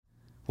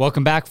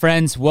Welcome back,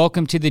 friends.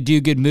 Welcome to the Do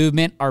Good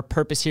Movement. Our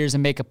purpose here is to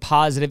make a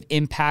positive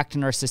impact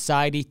in our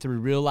society through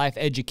real-life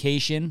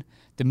education.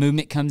 The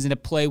movement comes into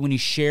play when you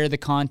share the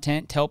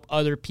content to help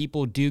other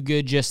people do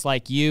good just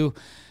like you.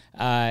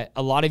 A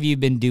lot of you have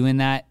been doing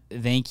that.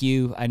 Thank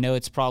you. I know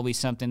it's probably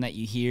something that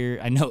you hear.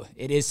 I know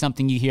it is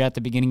something you hear at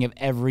the beginning of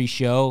every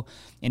show,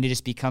 and it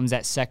just becomes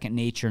that second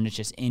nature, and it's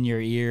just in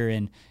your ear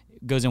and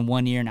goes in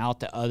one ear and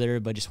out the other.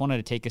 But just wanted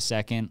to take a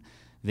second.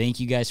 Thank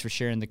you guys for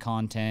sharing the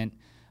content.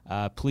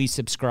 Please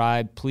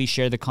subscribe. Please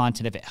share the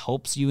content if it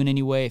helps you in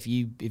any way. If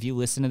you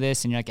listen to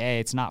this and you're like,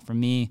 hey, it's not for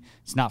me,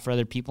 it's not for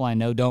other people I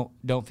know,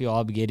 don't feel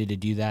obligated to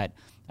do that.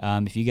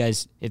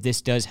 If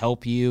this does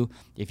help you,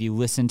 if you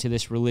listen to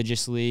this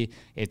religiously,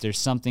 if there's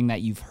something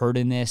that you've heard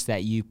in this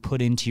that you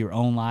put into your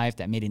own life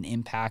that made an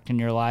impact in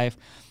your life,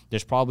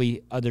 there's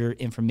probably other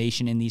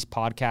information in these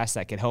podcasts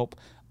that could help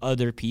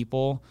other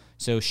people.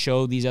 So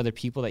show these other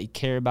people that you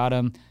care about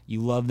them, you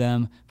love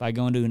them by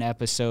going to an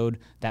episode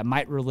that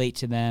might relate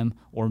to them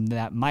or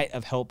that might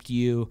have helped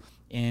you,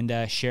 and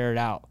share it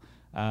out.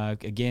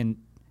 Again,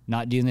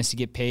 not doing this to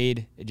get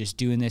paid, just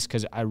doing this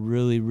because I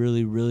really,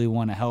 really, really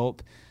want to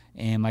help.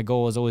 And my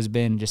goal has always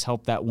been just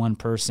help that one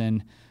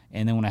person.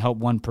 And then when I help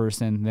one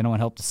person, then I want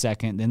to help the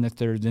second, then the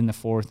third, then the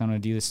fourth. I'm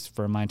going to do this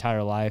for my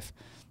entire life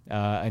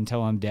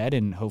until I'm dead.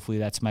 And hopefully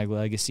that's my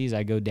legacy as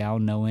I go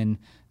down, knowing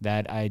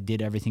that I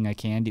did everything I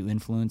can to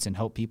influence and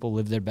help people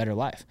live their better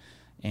life.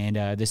 And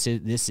this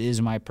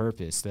is my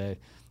purpose. The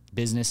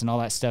business and all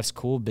that stuff's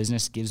cool.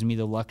 Business gives me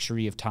the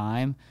luxury of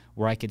time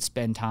where I could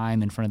spend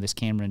time in front of this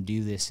camera and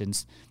do this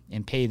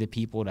and pay the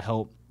people to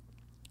help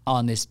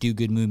on this Do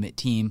Good Movement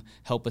team,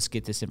 help us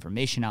get this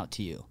information out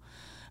to you.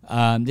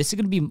 This is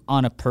going to be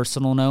on a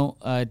personal note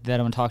that I'm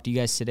going to talk to you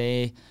guys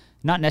today.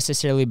 Not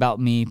necessarily about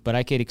me, but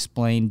I could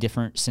explain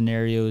different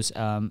scenarios,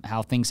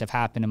 how things have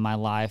happened in my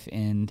life,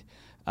 and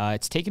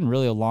it's taken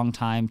really a long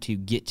time to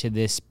get to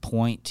this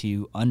point,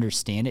 to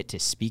understand it, to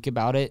speak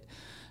about it.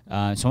 So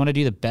I want to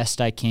do the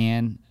best I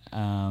can,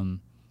 and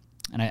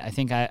I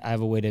think I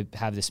have a way to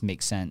have this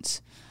make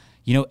sense.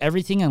 You know,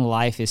 everything in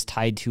life is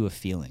tied to a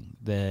feeling.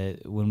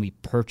 When we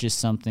purchase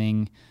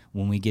something,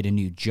 when we get a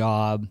new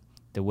job,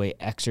 the way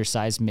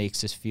exercise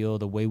makes us feel,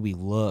 the way we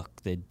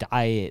look, the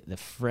diet, the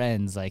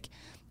friends, like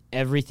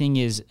everything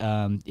is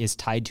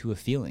tied to a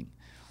feeling.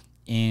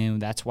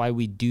 And that's why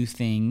we do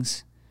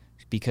things,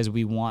 because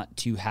we want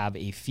to have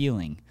a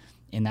feeling.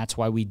 And that's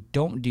why we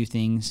don't do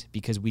things,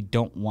 because we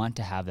don't want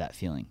to have that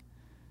feeling.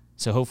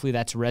 So hopefully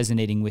that's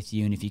resonating with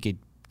you. And if you could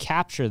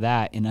capture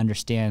that and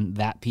understand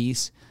that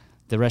piece,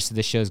 the rest of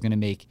the show is going to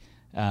make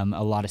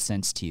a lot of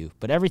sense to you.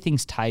 But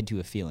everything's tied to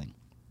a feeling.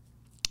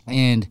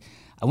 And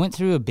I went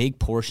through a big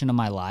portion of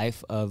my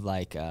life of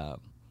I've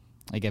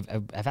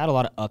had a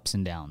lot of ups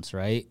and downs,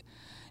 right?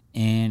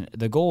 And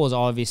the goal is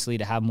obviously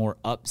to have more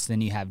ups than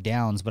you have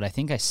downs, but I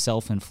think I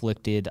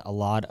self-inflicted a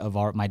lot of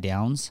my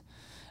downs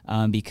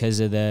because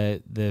of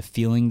the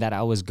feeling that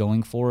I was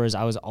going for. Is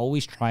I was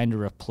always trying to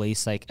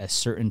replace like a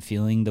certain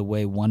feeling the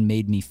way one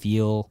made me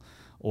feel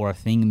or a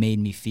thing made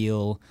me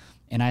feel.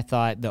 And I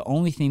thought the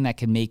only thing that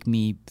can make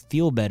me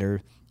feel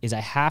better is I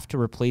have to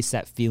replace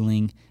that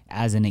feeling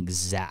as an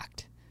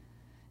exact.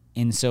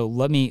 And so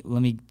let me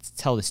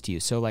tell this to you.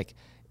 So like,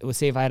 let's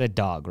say if I had a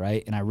dog,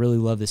 right? And I really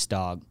love this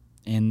dog,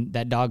 and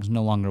that dog's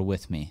no longer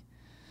with me.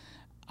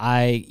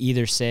 I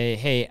either say,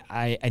 hey,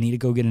 I need to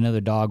go get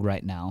another dog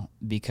right now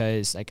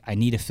because like I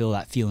need to feel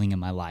that feeling in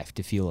my life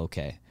to feel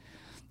okay.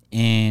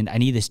 And I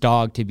need this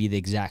dog to be the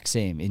exact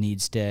same. It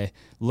needs to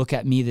look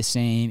at me the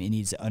same. It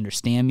needs to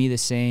understand me the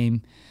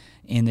same.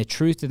 And the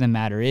truth of the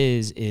matter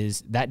is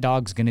that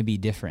dog's going to be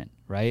different,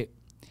 right?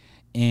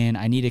 And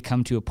I need to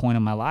come to a point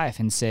in my life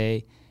and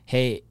say,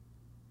 hey,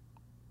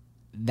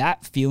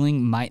 that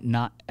feeling might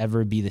not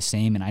ever be the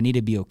same, and I need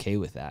to be okay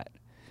with that.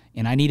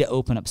 And I need to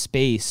open up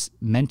space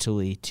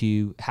mentally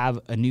to have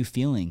a new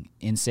feeling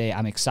and say,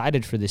 I'm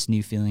excited for this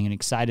new feeling and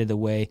excited the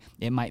way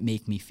it might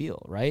make me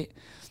feel, right?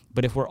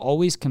 But if we're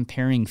always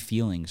comparing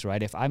feelings,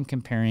 right? If I'm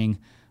comparing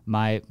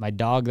my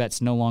dog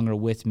that's no longer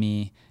with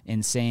me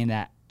and saying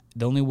that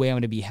the only way I'm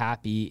going to be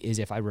happy is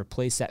if I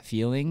replace that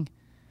feeling,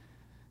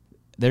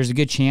 there's a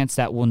good chance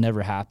that will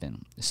never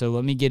happen. So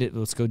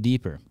let's go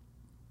deeper.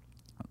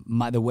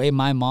 The way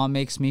my mom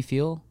makes me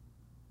feel,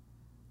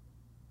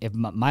 if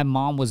my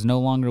mom was no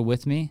longer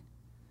with me,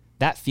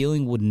 that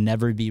feeling would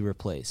never be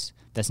replaced.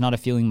 That's not a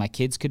feeling my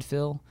kids could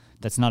feel.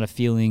 That's not a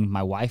feeling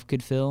my wife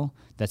could feel.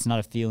 That's not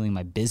a feeling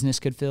my business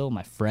could feel,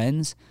 my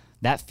friends.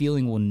 That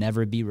feeling will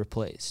never be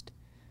replaced.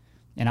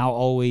 And I'll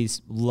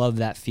always love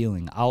that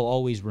feeling. I'll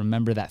always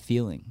remember that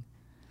feeling.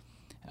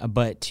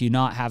 But to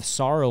not have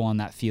sorrow on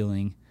that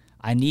feeling,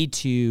 I need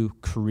to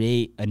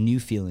create a new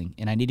feeling,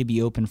 and I need to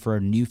be open for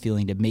a new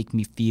feeling to make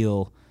me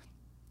feel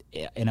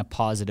in a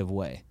positive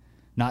way.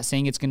 Not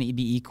saying it's going to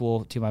be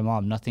equal to my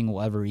mom. Nothing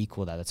will ever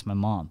equal that. That's my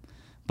mom.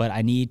 But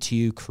I need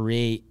to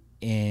create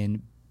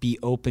and be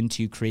open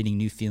to creating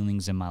new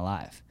feelings in my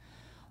life.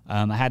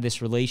 I had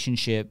this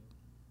relationship,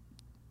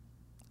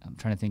 I'm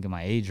trying to think of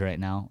my age right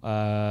now,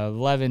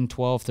 11,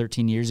 12,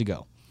 13 years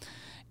ago.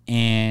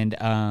 And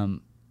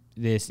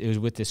it was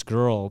with this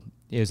girl.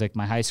 It was like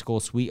my high school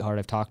sweetheart.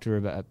 I've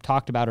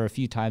talked about her a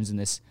few times in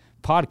this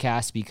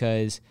podcast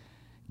because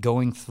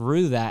going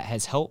through that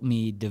has helped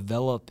me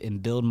develop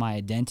and build my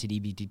identity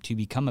to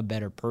become a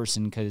better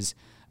person, because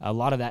a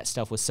lot of that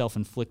stuff was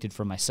self-inflicted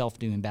from myself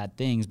doing bad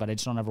things, but I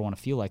just don't ever want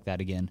to feel like that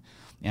again,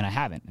 and I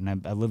haven't,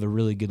 and I live a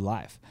really good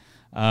life.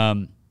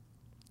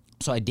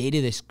 So I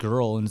dated this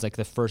girl, and it's like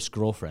the first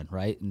girlfriend,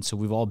 right? And so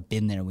we've all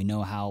been there. We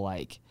know how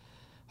like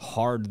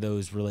hard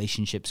those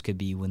relationships could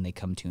be when they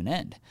come to an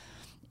end.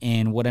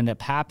 And what ended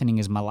up happening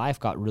is my life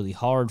got really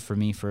hard for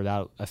me for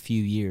about a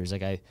few years.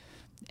 Like I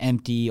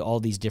empty all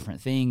these different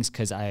things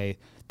because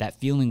that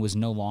feeling was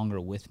no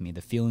longer with me.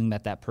 The feeling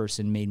that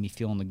person made me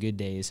feel on the good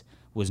days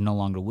was no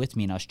longer with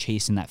me, and I was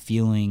chasing that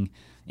feeling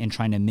and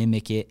trying to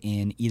mimic it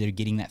and either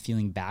getting that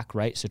feeling back,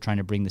 right? So trying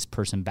to bring this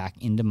person back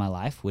into my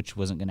life, which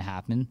wasn't going to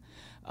happen,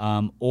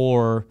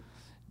 or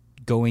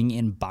going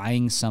and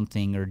buying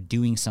something or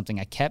doing something.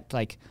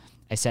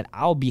 I said,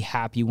 I'll be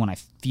happy when I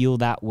feel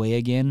that way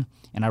again.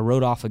 And I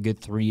wrote off a good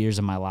 3 years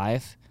of my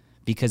life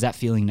because that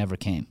feeling never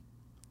came.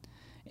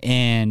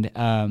 And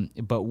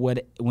but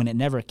when it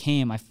never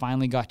came, I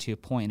finally got to a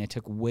point, and it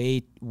took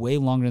way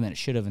longer than it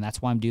should have. And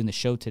that's why I'm doing the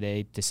show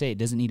today, to say it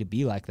doesn't need to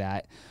be like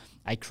that.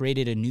 I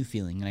created a new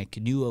feeling and a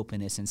new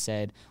openness and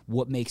said,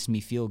 what makes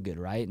me feel good,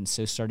 right? And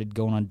so started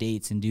going on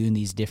dates and doing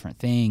these different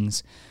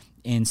things.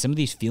 And some of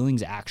these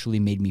feelings actually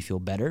made me feel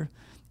better.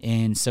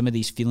 And some of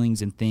these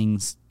feelings and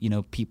things,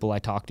 people I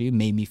talked to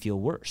made me feel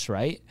worse,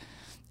 right?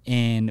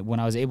 And when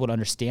I was able to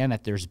understand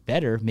that there's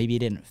better, maybe it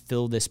didn't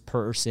fill this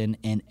person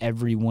and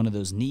every one of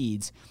those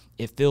needs.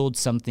 It filled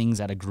some things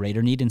at a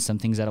greater need and some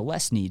things at a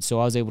less need. So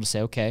I was able to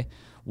say, okay,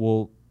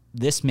 well,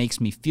 this makes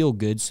me feel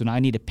good, so now I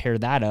need to pair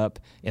that up,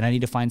 and I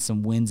need to find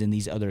some wins in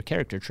these other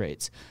character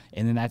traits.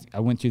 And then I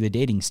went through the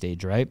dating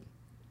stage, right?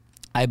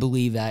 I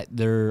believe that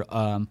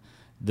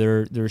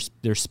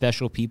there's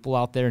special people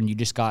out there, and you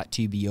just got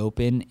to be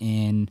open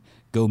and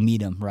go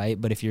meet them,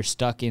 right? But if you're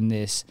stuck in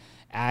this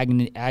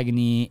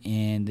agony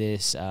and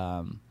this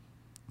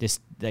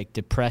like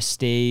depressed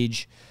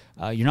stage,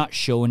 you're not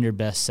showing your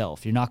best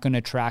self. You're not going to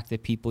attract the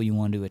people you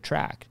want to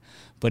attract.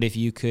 But if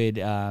you could,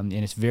 and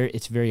it's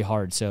very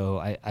hard. So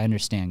I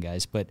understand,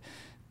 guys. But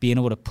being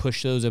able to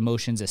push those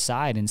emotions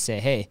aside and say,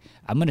 hey,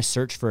 I'm going to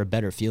search for a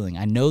better feeling.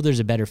 I know there's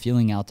a better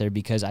feeling out there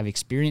because I've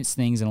experienced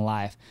things in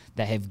life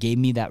that have gave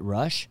me that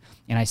rush,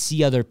 and I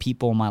see other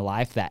people in my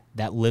life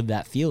that live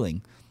that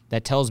feeling.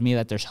 That tells me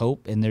that there's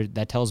hope, and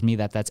that tells me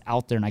that that's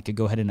out there, and I could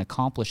go ahead and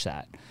accomplish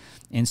that.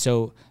 And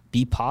so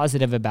be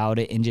positive about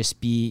it, and just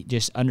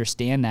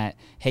understand that,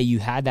 hey, you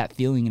had that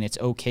feeling, and it's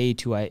okay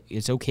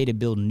to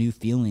build new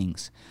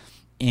feelings.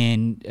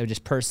 And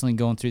just personally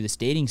going through this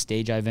dating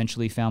stage, I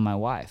eventually found my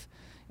wife.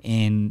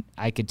 And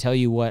I could tell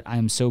you what,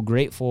 I'm so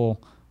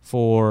grateful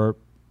for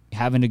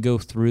having to go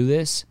through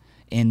this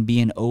and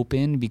being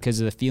open, because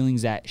of the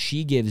feelings that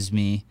she gives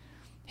me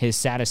has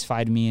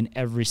satisfied me in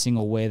every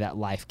single way that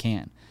life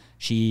can.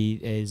 She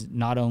is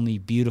not only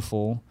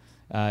beautiful,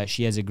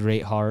 she has a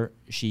great heart.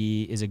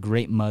 She is a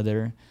great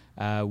mother.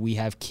 We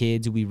have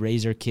kids. We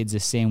raise our kids the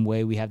same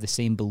way. We have the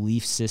same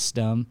belief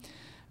system.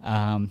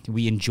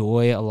 We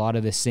enjoy a lot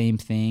of the same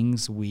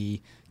things.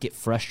 We get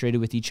frustrated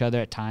with each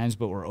other at times,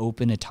 but we're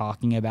open to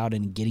talking about it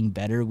and getting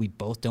better. We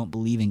both don't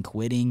believe in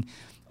quitting.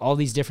 All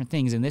these different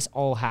things, and this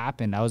all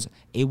happened. I was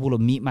able to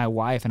meet my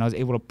wife, and I was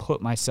able to put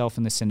myself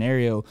in the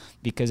scenario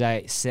because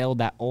I sailed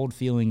that old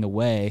feeling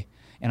away,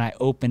 and I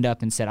opened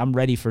up and said, I'm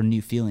ready for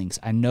new feelings.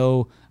 I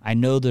know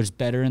there's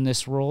better in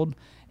this world,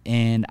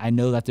 and I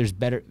know that there's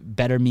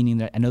better meaning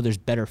that I know there's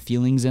better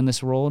feelings in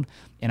this world,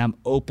 and I'm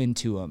open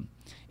to them.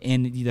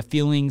 And the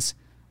feelings,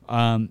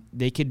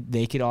 they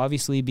could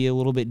obviously be a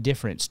little bit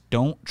different.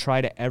 Don't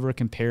try to ever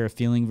compare a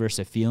feeling versus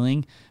a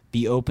feeling.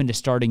 Be open to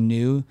starting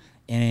new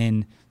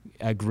and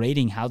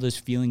grading how those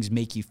feelings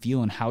make you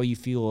feel and how you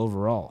feel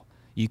overall.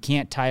 You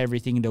can't tie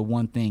everything into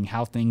one thing,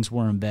 how things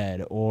were in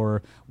bed,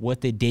 or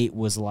what the date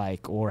was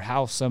like, or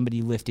how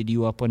somebody lifted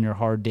you up on your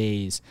hard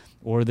days,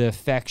 or the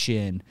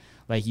affection.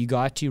 Like, you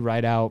got to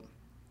write out,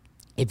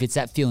 if it's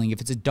that feeling,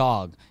 if it's a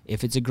dog,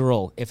 if it's a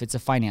girl, if it's a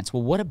finance,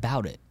 well, what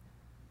about it?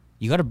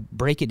 You got to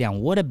break it down.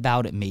 What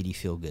about it made you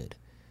feel good?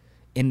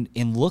 And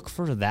look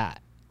for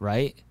that,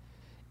 right?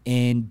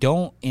 And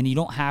you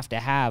don't have to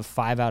have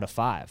 5 out of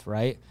 5,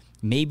 right?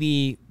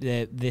 Maybe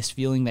this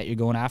feeling that you're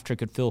going after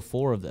could fill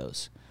 4 of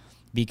those,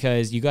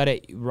 because you got to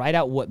write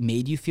out what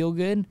made you feel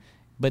good,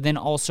 but then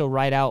also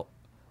write out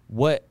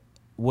what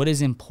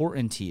is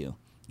important to you.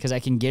 Because I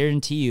can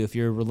guarantee you, if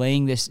you're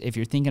relaying this, if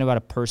you're thinking about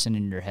a person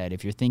in your head,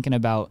 if you're thinking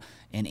about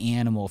an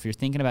animal, if you're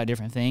thinking about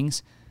different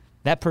things,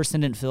 that person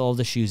didn't fill all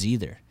the shoes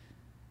either.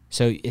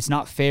 So it's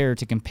not fair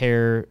to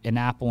compare an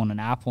apple and an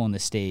apple in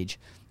this stage.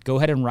 Go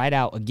ahead and write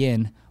out,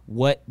 again,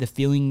 what the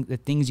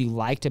things you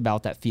liked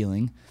about that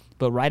feeling,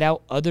 but write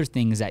out other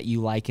things that you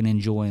like and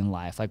enjoy in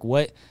life. Like,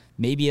 what,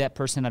 maybe that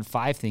person had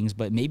 5 things,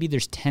 but maybe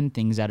there's 10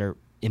 things that are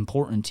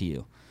important to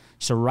you.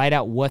 So write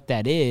out what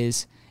that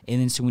is, and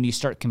then so when you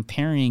start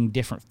comparing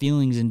different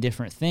feelings and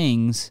different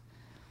things,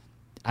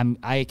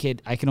 I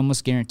can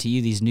almost guarantee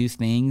you these new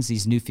things,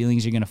 these new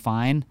feelings you're going to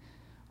find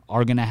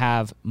are going to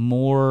have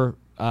more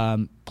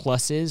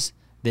pluses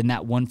than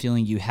that one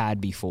feeling you had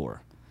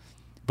before.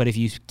 But if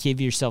you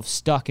give yourself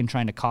stuck in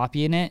trying to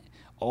copy in it,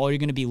 all you're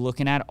going to be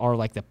looking at are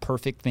like the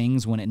perfect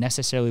things when it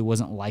necessarily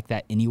wasn't like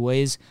that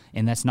anyways.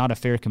 And that's not a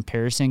fair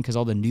comparison, because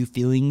all the new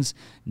feelings,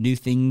 new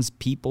things,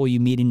 people you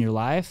meet in your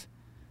life,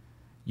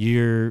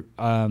 they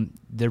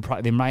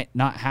might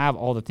not have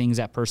all the things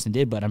that person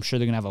did, but I'm sure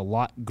they're going to have a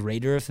lot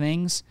greater of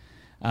things.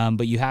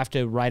 But you have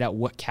to write out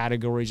what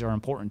categories are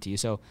important to you.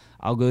 So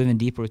I'll go even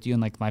deeper with you in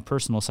like my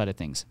personal side of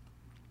things.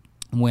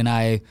 When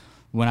I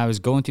was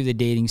going through the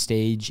dating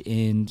stage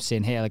and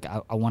saying, hey, like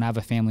I want to have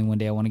a family one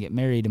day, I want to get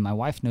married, and my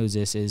wife knows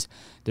this, is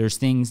there's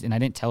things, and I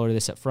didn't tell her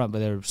this up front, but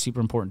they're super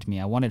important to me.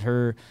 I wanted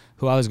her,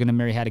 who I was going to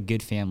marry, had a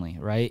good family,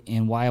 right?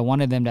 And why I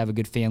wanted them to have a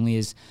good family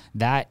is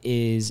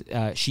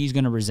she's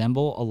going to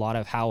resemble a lot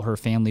of how her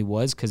family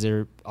was, because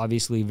they're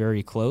obviously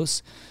very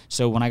close.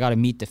 So when I got to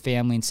meet the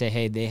family and say,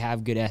 hey, they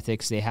have good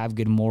ethics, they have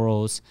good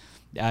morals,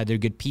 they're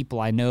good people,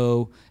 I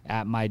know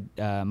at my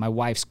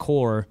wife's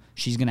core,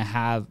 she's going to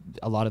have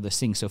a lot of those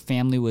things. So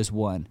family was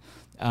one.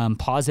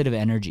 Positive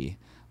energy.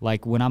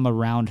 Like when I'm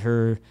around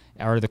her,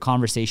 are the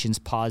conversations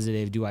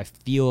positive? Do I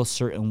feel a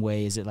certain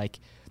way? Is it like,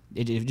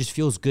 it just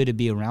feels good to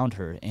be around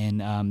her?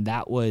 And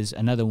that was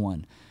another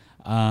one.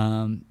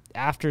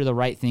 After the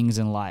right things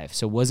in life.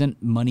 So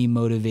wasn't money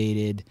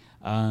motivated,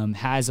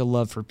 has a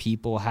love for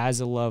people, has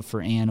a love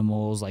for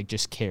animals, like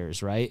just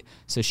cares, right?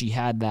 So she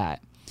had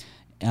that.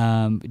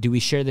 Do we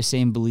share the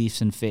same beliefs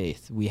and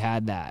faith? We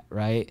had that,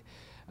 right?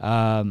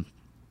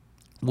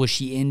 Was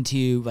she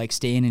into like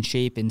staying in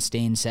shape and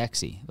staying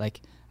sexy?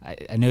 Like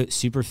I know it's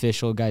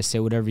superficial, guys, say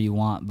whatever you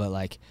want, but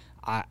like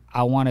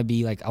I want to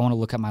be like, I want to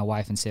look at my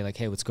wife and say like,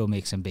 hey, let's go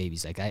make some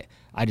babies. Like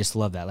I just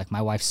love that. Like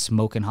my wife's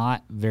smoking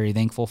hot, very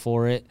thankful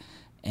for it.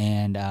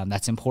 And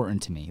that's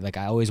important to me. Like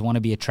I always want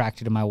to be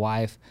attracted to my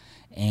wife,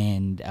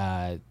 and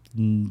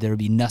there'll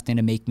be nothing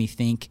to make me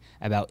think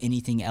about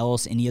anything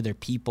else, any other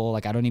people.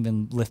 Like I don't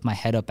even lift my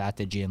head up at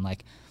the gym.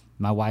 Like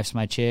my wife's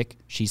my chick,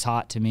 she's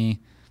hot to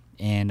me,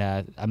 and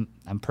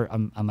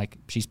I'm like,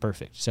 she's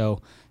perfect.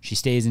 So she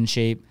stays in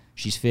shape,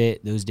 she's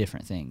fit, those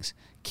different things.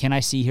 Can I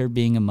see her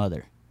being a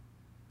mother?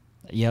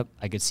 Yep,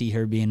 I could see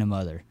her being a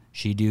mother.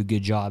 She'd do a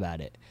good job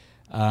at it.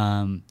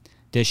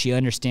 Does she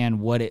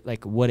understand what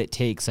it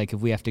takes? Like if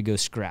we have to go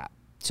scrap.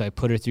 So I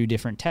put her through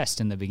different tests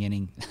in the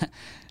beginning.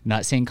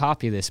 Not saying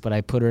copy this, but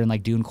I put her in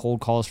like doing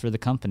cold calls for the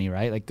company,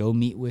 right? Like go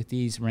meet with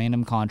these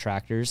random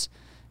contractors.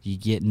 You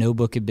get no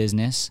book of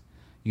business.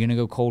 You're going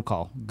to go cold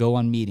call, go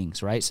on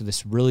meetings, right? So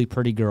this really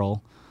pretty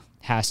girl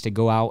has to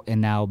go out and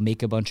now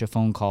make a bunch of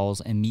phone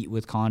calls and meet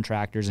with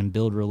contractors and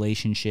build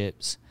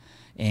relationships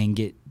and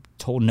get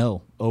told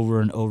no over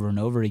and over and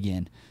over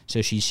again.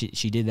 So she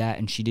did that,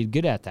 and she did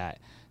good at that.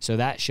 So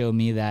that showed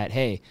me that,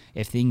 hey,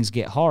 if things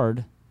get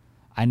hard,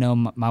 I know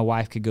my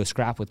wife could go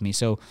scrap with me.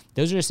 So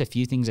those are just a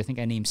few things. I think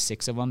I named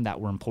 6 of them that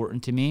were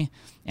important to me.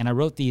 And I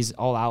wrote these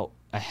all out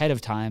ahead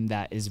of time.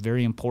 That is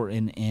very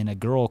important in a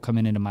girl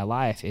coming into my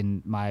life,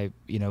 in my,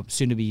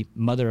 soon to be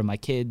mother of my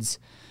kids,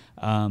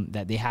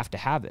 that they have to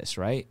have this,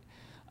 right?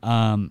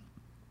 And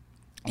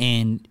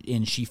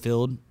she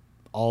filled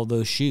all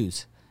those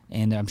shoes.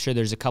 And I'm sure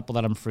there's a couple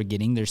that I'm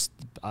forgetting. There's,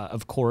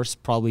 of course,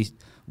 probably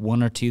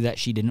 1 or 2 that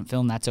she didn't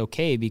fill, and that's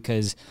okay,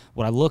 because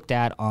what I looked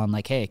at on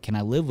like, hey, can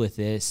I live with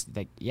this?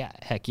 Like, yeah,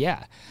 heck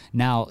yeah.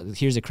 Now,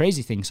 here's a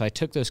crazy thing. So I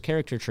took those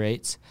character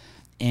traits,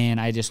 and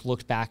I just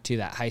looked back to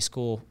that high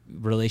school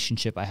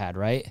relationship I had,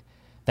 right?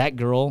 That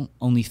girl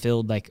only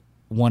filled like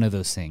 1 of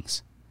those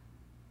things.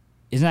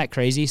 Isn't that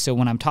crazy? So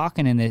when I'm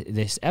talking in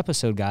this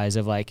episode, guys,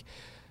 of like,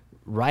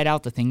 write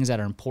out the things that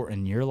are important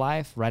in your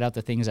life, write out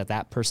the things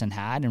that person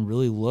had, and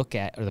really look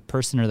at, or the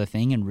person or the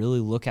thing, and really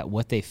look at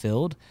what they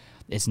filled.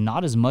 It's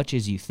not as much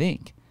as you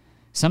think.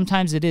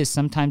 Sometimes it is,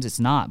 sometimes it's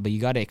not, but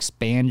you got to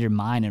expand your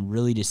mind and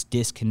really just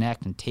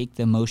disconnect and take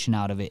the emotion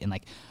out of it and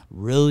like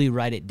really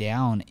write it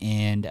down,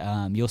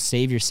 and you'll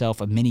save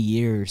yourself many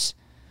years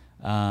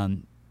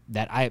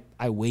that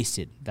I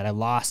wasted, that I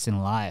lost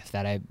in life,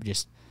 that I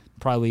just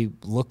probably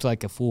looked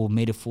like a fool,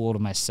 made a fool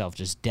of myself,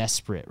 just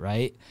desperate,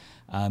 right?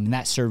 And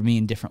that served me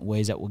in different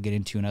ways that we'll get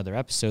into in other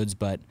episodes.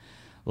 But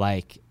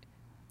like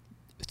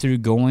through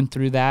going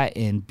through that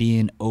and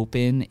being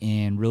open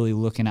and really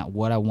looking at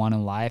what I want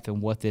in life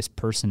and what this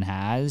person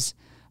has,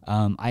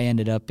 I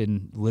ended up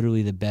in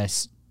literally the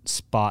best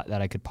spot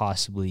that I could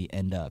possibly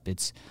end up.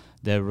 It's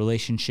the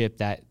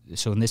relationship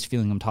so in this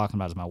feeling I'm talking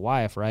about is my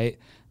wife, right?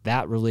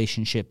 That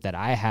relationship that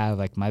I have,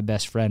 like my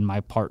best friend,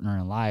 my partner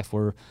in life,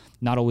 we're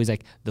not always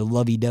like the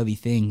lovey-dovey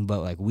thing,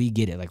 but like we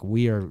get it. Like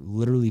we are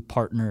literally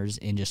partners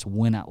and just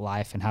win at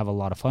life and have a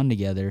lot of fun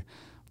together.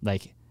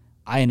 Like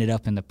I ended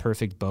up in the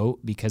perfect boat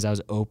because I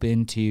was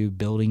open to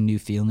building new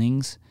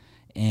feelings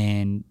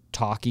and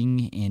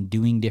talking and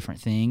doing different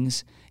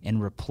things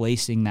and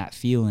replacing that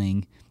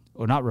feeling,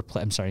 or not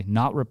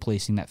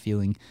replacing that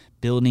feeling,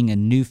 building a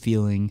new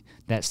feeling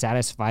that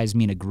satisfies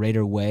me in a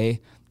greater way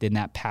than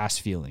that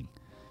past feeling.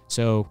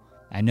 So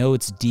I know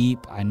it's deep.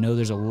 I know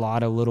there's a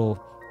lot of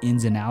little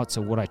ins and outs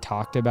of what I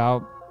talked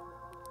about.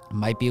 It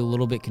might be a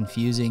little bit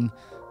confusing,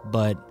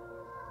 but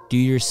do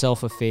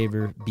yourself a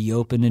favor. Be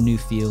open to new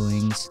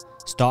feelings.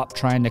 Stop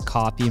trying to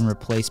copy and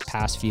replace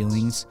past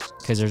feelings,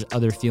 because there's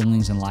other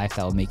feelings in life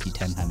that will make you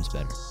 10 times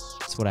better.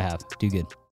 That's what I have. Do good.